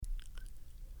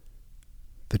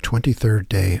the 23rd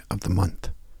day of the month.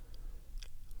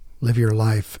 Live your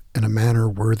life in a manner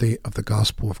worthy of the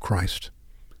gospel of Christ,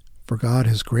 for God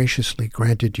has graciously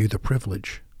granted you the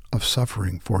privilege of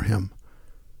suffering for him.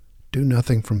 Do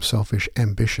nothing from selfish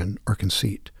ambition or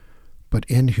conceit, but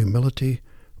in humility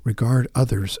regard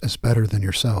others as better than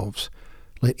yourselves.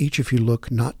 Let each of you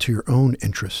look not to your own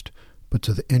interest, but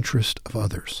to the interest of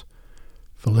others.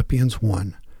 Philippians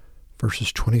 1,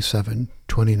 verses 27,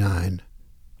 29,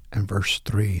 and verse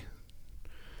 3.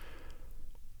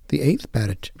 The eighth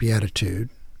beatitude,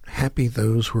 happy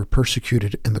those who are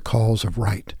persecuted in the cause of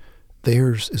right.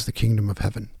 Theirs is the kingdom of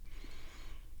heaven.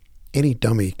 Any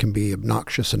dummy can be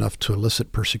obnoxious enough to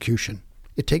elicit persecution.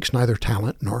 It takes neither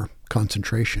talent nor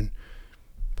concentration.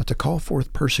 But to call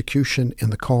forth persecution in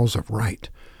the cause of right,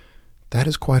 that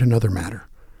is quite another matter.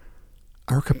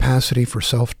 Our capacity for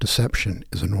self-deception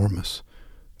is enormous.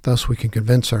 Thus we can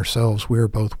convince ourselves we are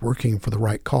both working for the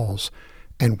right cause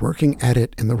and working at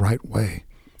it in the right way,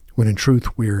 when in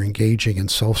truth we are engaging in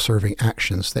self-serving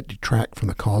actions that detract from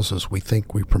the causes we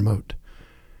think we promote.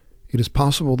 It is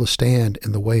possible to stand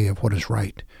in the way of what is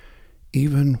right,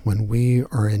 even when we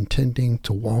are intending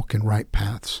to walk in right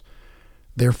paths.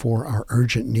 Therefore, our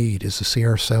urgent need is to see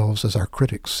ourselves as our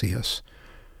critics see us.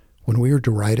 When we are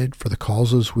derided for the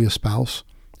causes we espouse,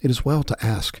 it is well to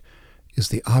ask, is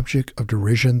the object of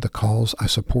derision the cause I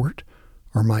support,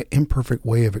 or my imperfect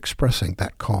way of expressing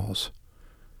that cause?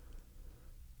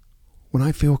 When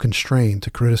I feel constrained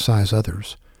to criticize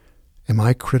others, am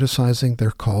I criticizing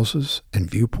their causes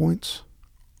and viewpoints,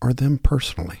 or them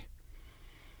personally?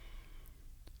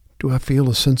 Do I feel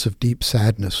a sense of deep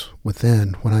sadness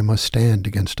within when I must stand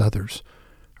against others,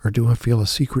 or do I feel a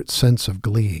secret sense of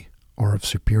glee or of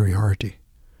superiority?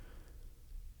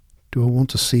 Do I want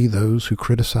to see those who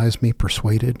criticize me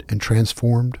persuaded and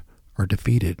transformed, or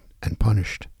defeated and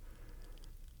punished?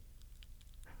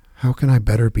 How can I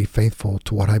better be faithful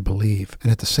to what I believe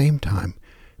and at the same time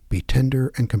be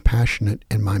tender and compassionate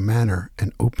in my manner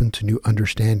and open to new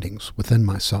understandings within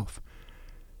myself?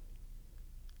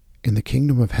 In the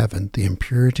kingdom of heaven, the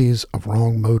impurities of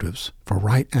wrong motives for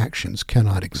right actions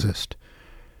cannot exist.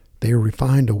 They are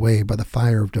refined away by the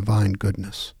fire of divine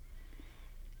goodness.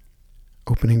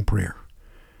 Opening prayer.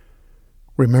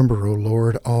 Remember, O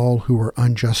Lord, all who are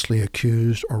unjustly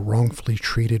accused or wrongfully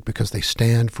treated because they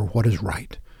stand for what is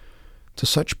right. To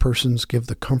such persons give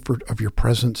the comfort of your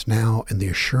presence now and the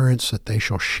assurance that they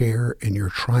shall share in your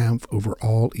triumph over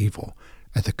all evil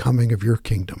at the coming of your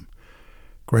kingdom.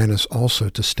 Grant us also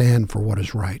to stand for what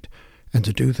is right, and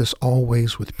to do this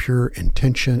always with pure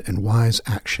intention and wise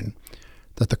action,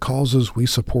 that the causes we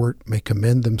support may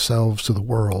commend themselves to the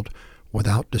world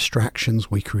without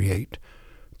distractions we create,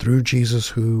 through Jesus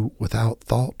who, without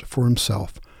thought for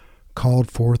himself, called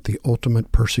forth the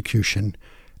ultimate persecution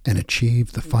and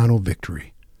achieved the final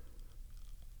victory.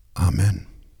 Amen.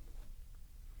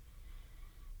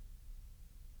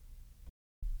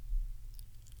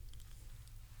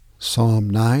 Psalm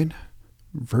 9,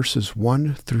 verses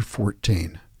 1 through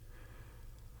 14.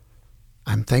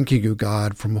 I'm thanking you,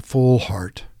 God, from a full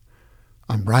heart.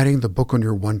 I'm writing the book on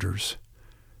your wonders.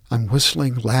 I'm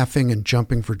whistling, laughing, and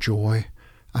jumping for joy.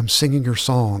 I'm singing your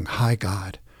song, High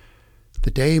God.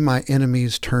 The day my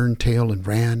enemies turned tail and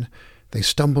ran, they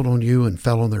stumbled on you and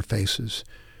fell on their faces.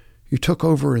 You took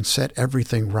over and set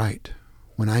everything right.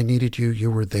 When I needed you, you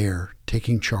were there,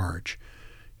 taking charge.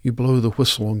 You blow the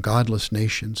whistle on godless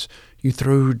nations. You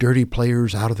throw dirty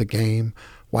players out of the game,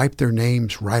 wipe their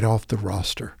names right off the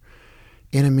roster.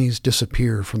 Enemies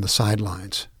disappear from the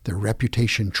sidelines, their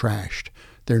reputation trashed,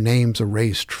 their names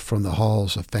erased from the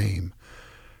halls of fame.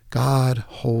 God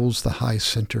holds the high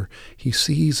center. He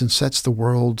sees and sets the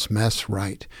world's mess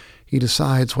right. He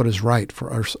decides what is right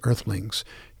for us earthlings,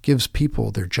 gives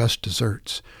people their just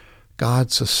deserts.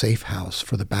 God's a safe house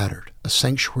for the battered, a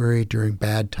sanctuary during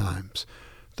bad times.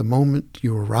 The moment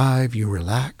you arrive, you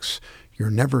relax. You're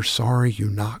never sorry you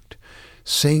knocked.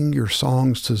 Sing your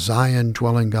songs to Zion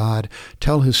dwelling God.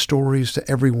 Tell his stories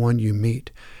to everyone you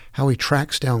meet. How he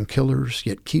tracks down killers,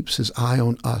 yet keeps his eye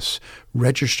on us,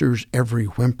 registers every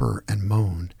whimper and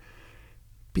moan.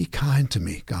 Be kind to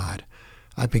me, God.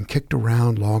 I've been kicked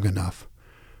around long enough.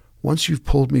 Once you've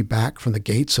pulled me back from the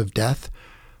gates of death,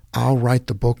 I'll write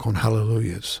the book on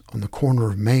hallelujahs on the corner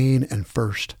of Main and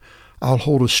First. I'll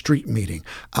hold a street meeting.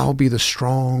 I'll be the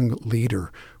strong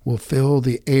leader. We'll fill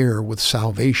the air with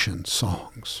salvation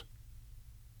songs.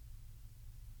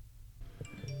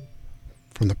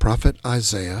 From the prophet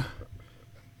Isaiah,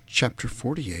 chapter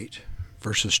 48,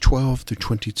 verses 12 through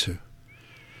 22.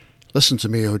 Listen to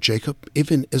me, O Jacob,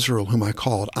 even Israel whom I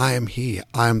called. I am he.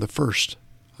 I am the first.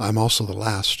 I am also the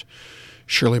last.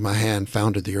 Surely my hand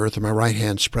founded the earth, and my right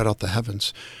hand spread out the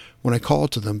heavens. When I call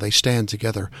to them, they stand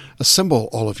together. Assemble,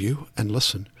 all of you, and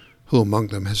listen. Who among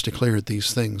them has declared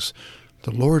these things?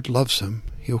 The Lord loves him.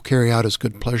 He will carry out his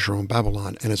good pleasure on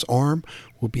Babylon, and his arm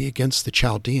will be against the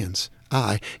Chaldeans.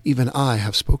 I, even I,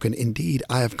 have spoken. Indeed,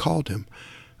 I have called him.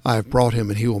 I have brought him,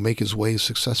 and he will make his ways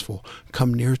successful.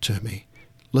 Come near to me.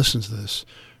 Listen to this.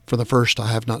 From the first I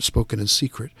have not spoken in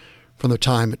secret. From the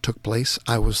time it took place,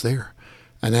 I was there.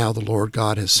 And now the Lord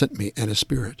God has sent me and his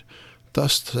Spirit.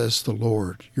 Thus says the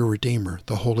Lord, your Redeemer,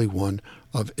 the Holy One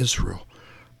of Israel.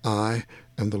 I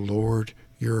am the Lord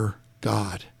your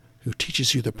God, who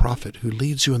teaches you the prophet, who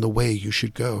leads you in the way you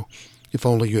should go. If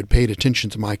only you had paid attention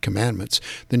to my commandments,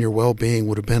 then your well-being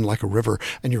would have been like a river,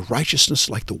 and your righteousness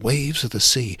like the waves of the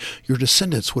sea. Your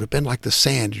descendants would have been like the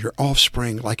sand, and your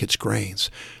offspring like its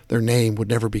grains. Their name would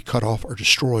never be cut off or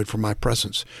destroyed from my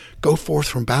presence. Go forth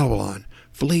from Babylon.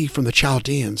 Flee from the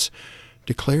Chaldeans.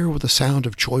 Declare with a sound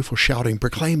of joyful shouting.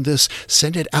 Proclaim this.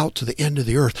 Send it out to the end of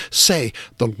the earth. Say,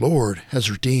 the Lord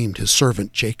has redeemed his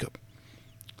servant Jacob.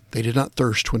 They did not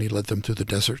thirst when he led them through the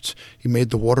deserts. He made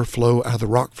the water flow out of the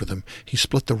rock for them. He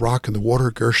split the rock, and the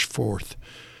water gushed forth.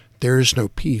 There is no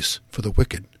peace for the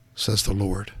wicked, says the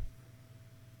Lord.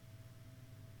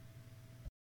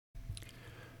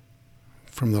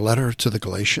 From the letter to the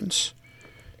Galatians,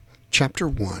 chapter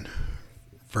 1,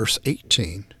 verse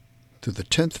 18 through the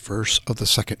 10th verse of the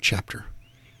 2nd chapter.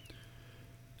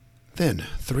 Then,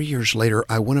 3 years later,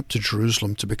 I went up to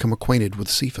Jerusalem to become acquainted with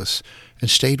Cephas, and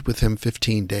stayed with him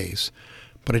 15 days.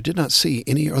 But I did not see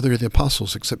any other of the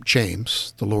apostles except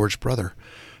James, the Lord's brother.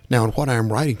 Now in what I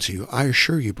am writing to you, I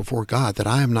assure you before God that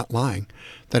I am not lying,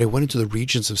 that I went into the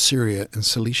regions of Syria and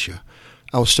Cilicia.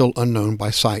 I was still unknown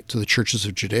by sight to the churches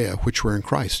of Judea which were in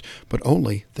Christ, but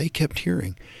only they kept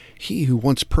hearing. He who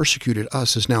once persecuted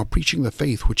us is now preaching the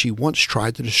faith which he once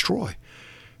tried to destroy,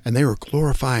 and they are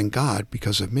glorifying God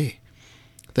because of me.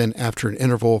 Then, after an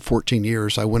interval of 14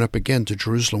 years, I went up again to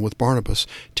Jerusalem with Barnabas,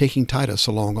 taking Titus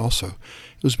along also.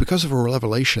 It was because of a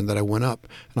revelation that I went up,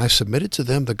 and I submitted to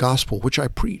them the gospel which I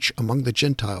preach among the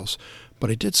Gentiles.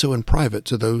 But I did so in private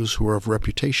to those who were of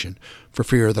reputation, for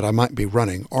fear that I might be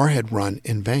running, or had run,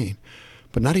 in vain.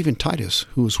 But not even Titus,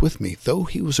 who was with me, though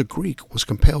he was a Greek, was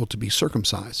compelled to be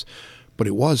circumcised. But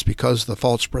it was because the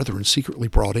false brethren secretly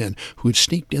brought in, who had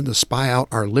sneaked in to spy out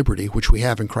our liberty which we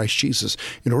have in Christ Jesus,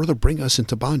 in order to bring us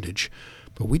into bondage.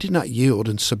 But we did not yield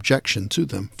in subjection to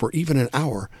them for even an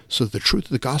hour, so that the truth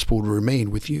of the gospel would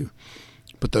remain with you.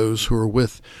 But those who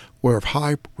were of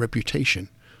high reputation.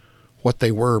 What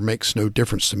they were makes no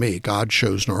difference to me. God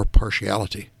shows no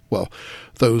partiality. Well,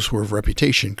 those who were of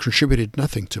reputation contributed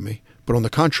nothing to me. But on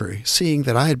the contrary, seeing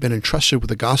that I had been entrusted with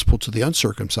the gospel to the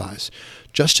uncircumcised,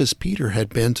 just as Peter had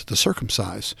been to the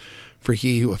circumcised, for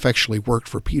he who effectually worked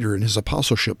for Peter in his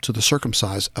apostleship to the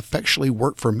circumcised effectually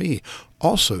worked for me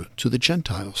also to the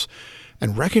Gentiles.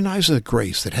 And recognizing the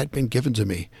grace that had been given to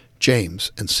me,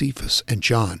 James and Cephas and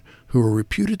John, who were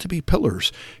reputed to be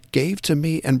pillars, gave to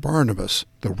me and Barnabas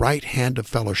the right hand of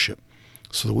fellowship,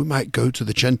 so that we might go to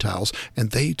the Gentiles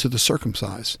and they to the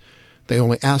circumcised. They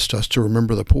only asked us to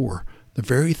remember the poor, the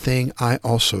very thing I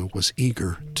also was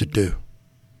eager to do.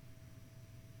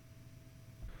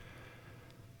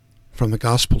 From the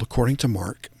Gospel according to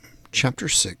Mark, chapter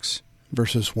 6,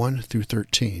 verses 1 through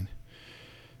 13.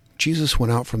 Jesus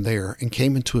went out from there and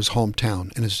came into his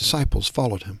hometown, and his disciples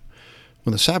followed him.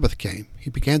 When the Sabbath came, he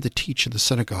began to teach in the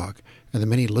synagogue, and the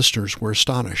many listeners were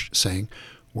astonished, saying,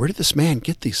 "Where did this man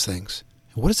get these things?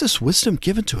 And what is this wisdom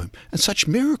given to him, and such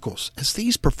miracles as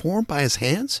these performed by his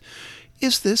hands?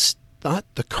 Is this not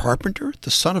the carpenter, the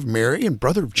son of Mary, and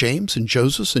brother of James, and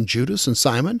Joseph, and Judas, and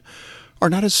Simon? Are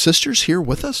not his sisters here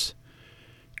with us?"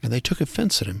 And they took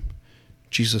offense at him.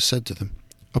 Jesus said to them,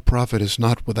 "A prophet is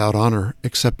not without honor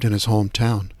except in his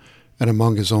hometown, and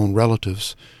among his own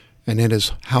relatives, and in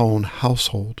his own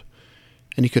household."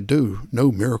 And he could do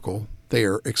no miracle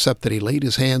there except that he laid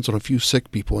his hands on a few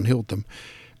sick people and healed them.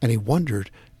 And he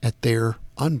wondered at their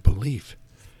unbelief.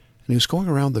 And he was going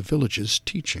around the villages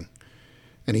teaching.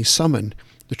 And he summoned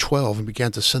the 12 and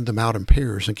began to send them out in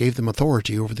pairs and gave them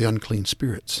authority over the unclean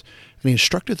spirits. And he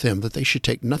instructed them that they should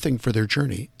take nothing for their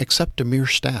journey except a mere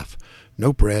staff,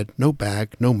 no bread, no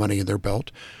bag, no money in their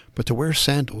belt, but to wear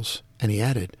sandals. And he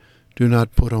added, "Do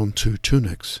not put on 2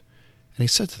 tunics. And he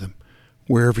said to them,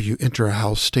 "Wherever you enter a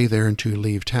house, stay there until you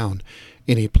leave town.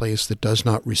 Any place that does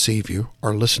not receive you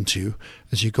or listen to you,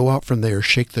 as you go out from there,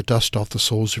 shake the dust off the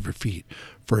soles of your feet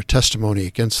for a testimony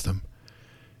against them."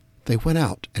 They went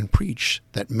out and preached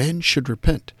that men should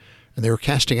repent, and they were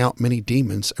casting out many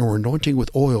demons and were anointing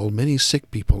with oil many sick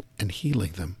people and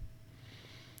healing them.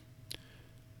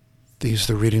 These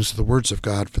are the readings of the words of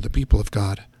God for the people of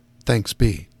God. Thanks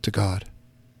be to God.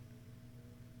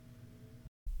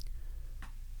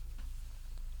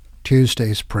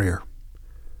 Tuesday's Prayer.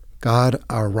 God,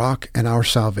 our rock and our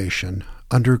salvation,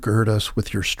 undergird us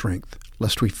with your strength,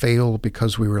 lest we fail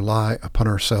because we rely upon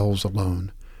ourselves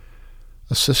alone.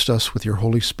 Assist us with your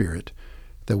Holy Spirit,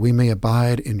 that we may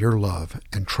abide in your love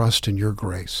and trust in your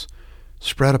grace.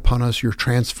 Spread upon us your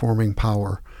transforming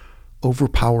power.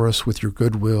 Overpower us with your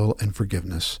goodwill and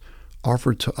forgiveness,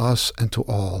 offered to us and to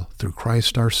all through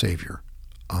Christ our Savior.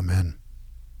 Amen.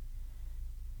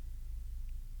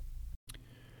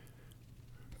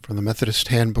 From the Methodist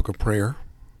Handbook of Prayer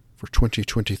for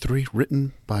 2023,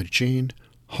 written by Gene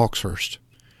Hawkshurst.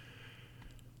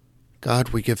 God,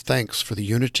 we give thanks for the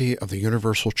unity of the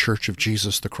Universal Church of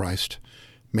Jesus the Christ,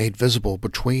 made visible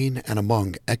between and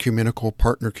among ecumenical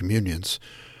partner communions,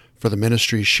 for the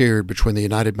ministries shared between the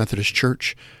United Methodist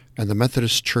Church and the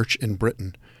Methodist Church in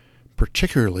Britain,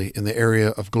 particularly in the area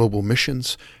of global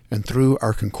missions and through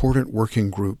our concordant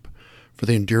working group, for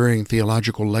the enduring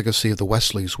theological legacy of the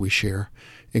Wesleys we share,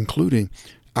 including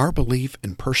our belief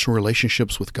in personal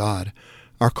relationships with God,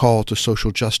 our call to social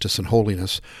justice and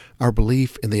holiness, our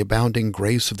belief in the abounding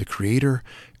grace of the Creator,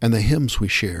 and the hymns we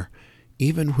share,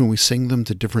 even when we sing them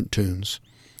to different tunes.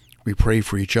 We pray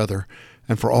for each other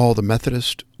and for all the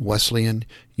Methodist, Wesleyan,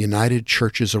 United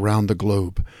churches around the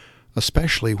globe,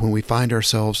 especially when we find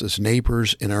ourselves as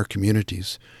neighbors in our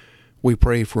communities. We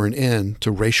pray for an end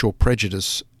to racial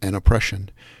prejudice and oppression,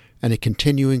 and a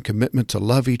continuing commitment to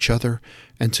love each other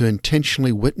and to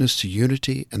intentionally witness to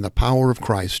unity and the power of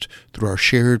Christ through our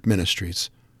shared ministries.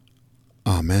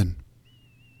 Amen.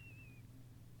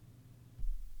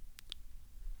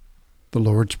 The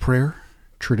Lord's Prayer,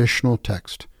 traditional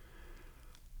text.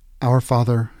 Our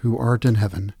Father, who art in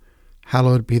heaven,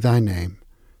 hallowed be thy name.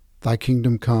 Thy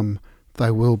kingdom come,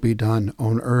 thy will be done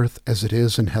on earth as it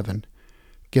is in heaven.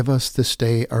 Give us this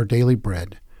day our daily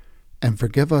bread, and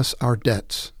forgive us our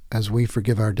debts as we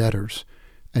forgive our debtors.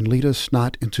 And lead us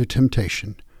not into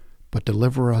temptation, but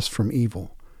deliver us from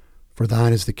evil. For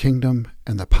thine is the kingdom,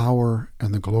 and the power,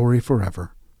 and the glory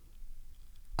forever.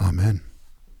 Amen.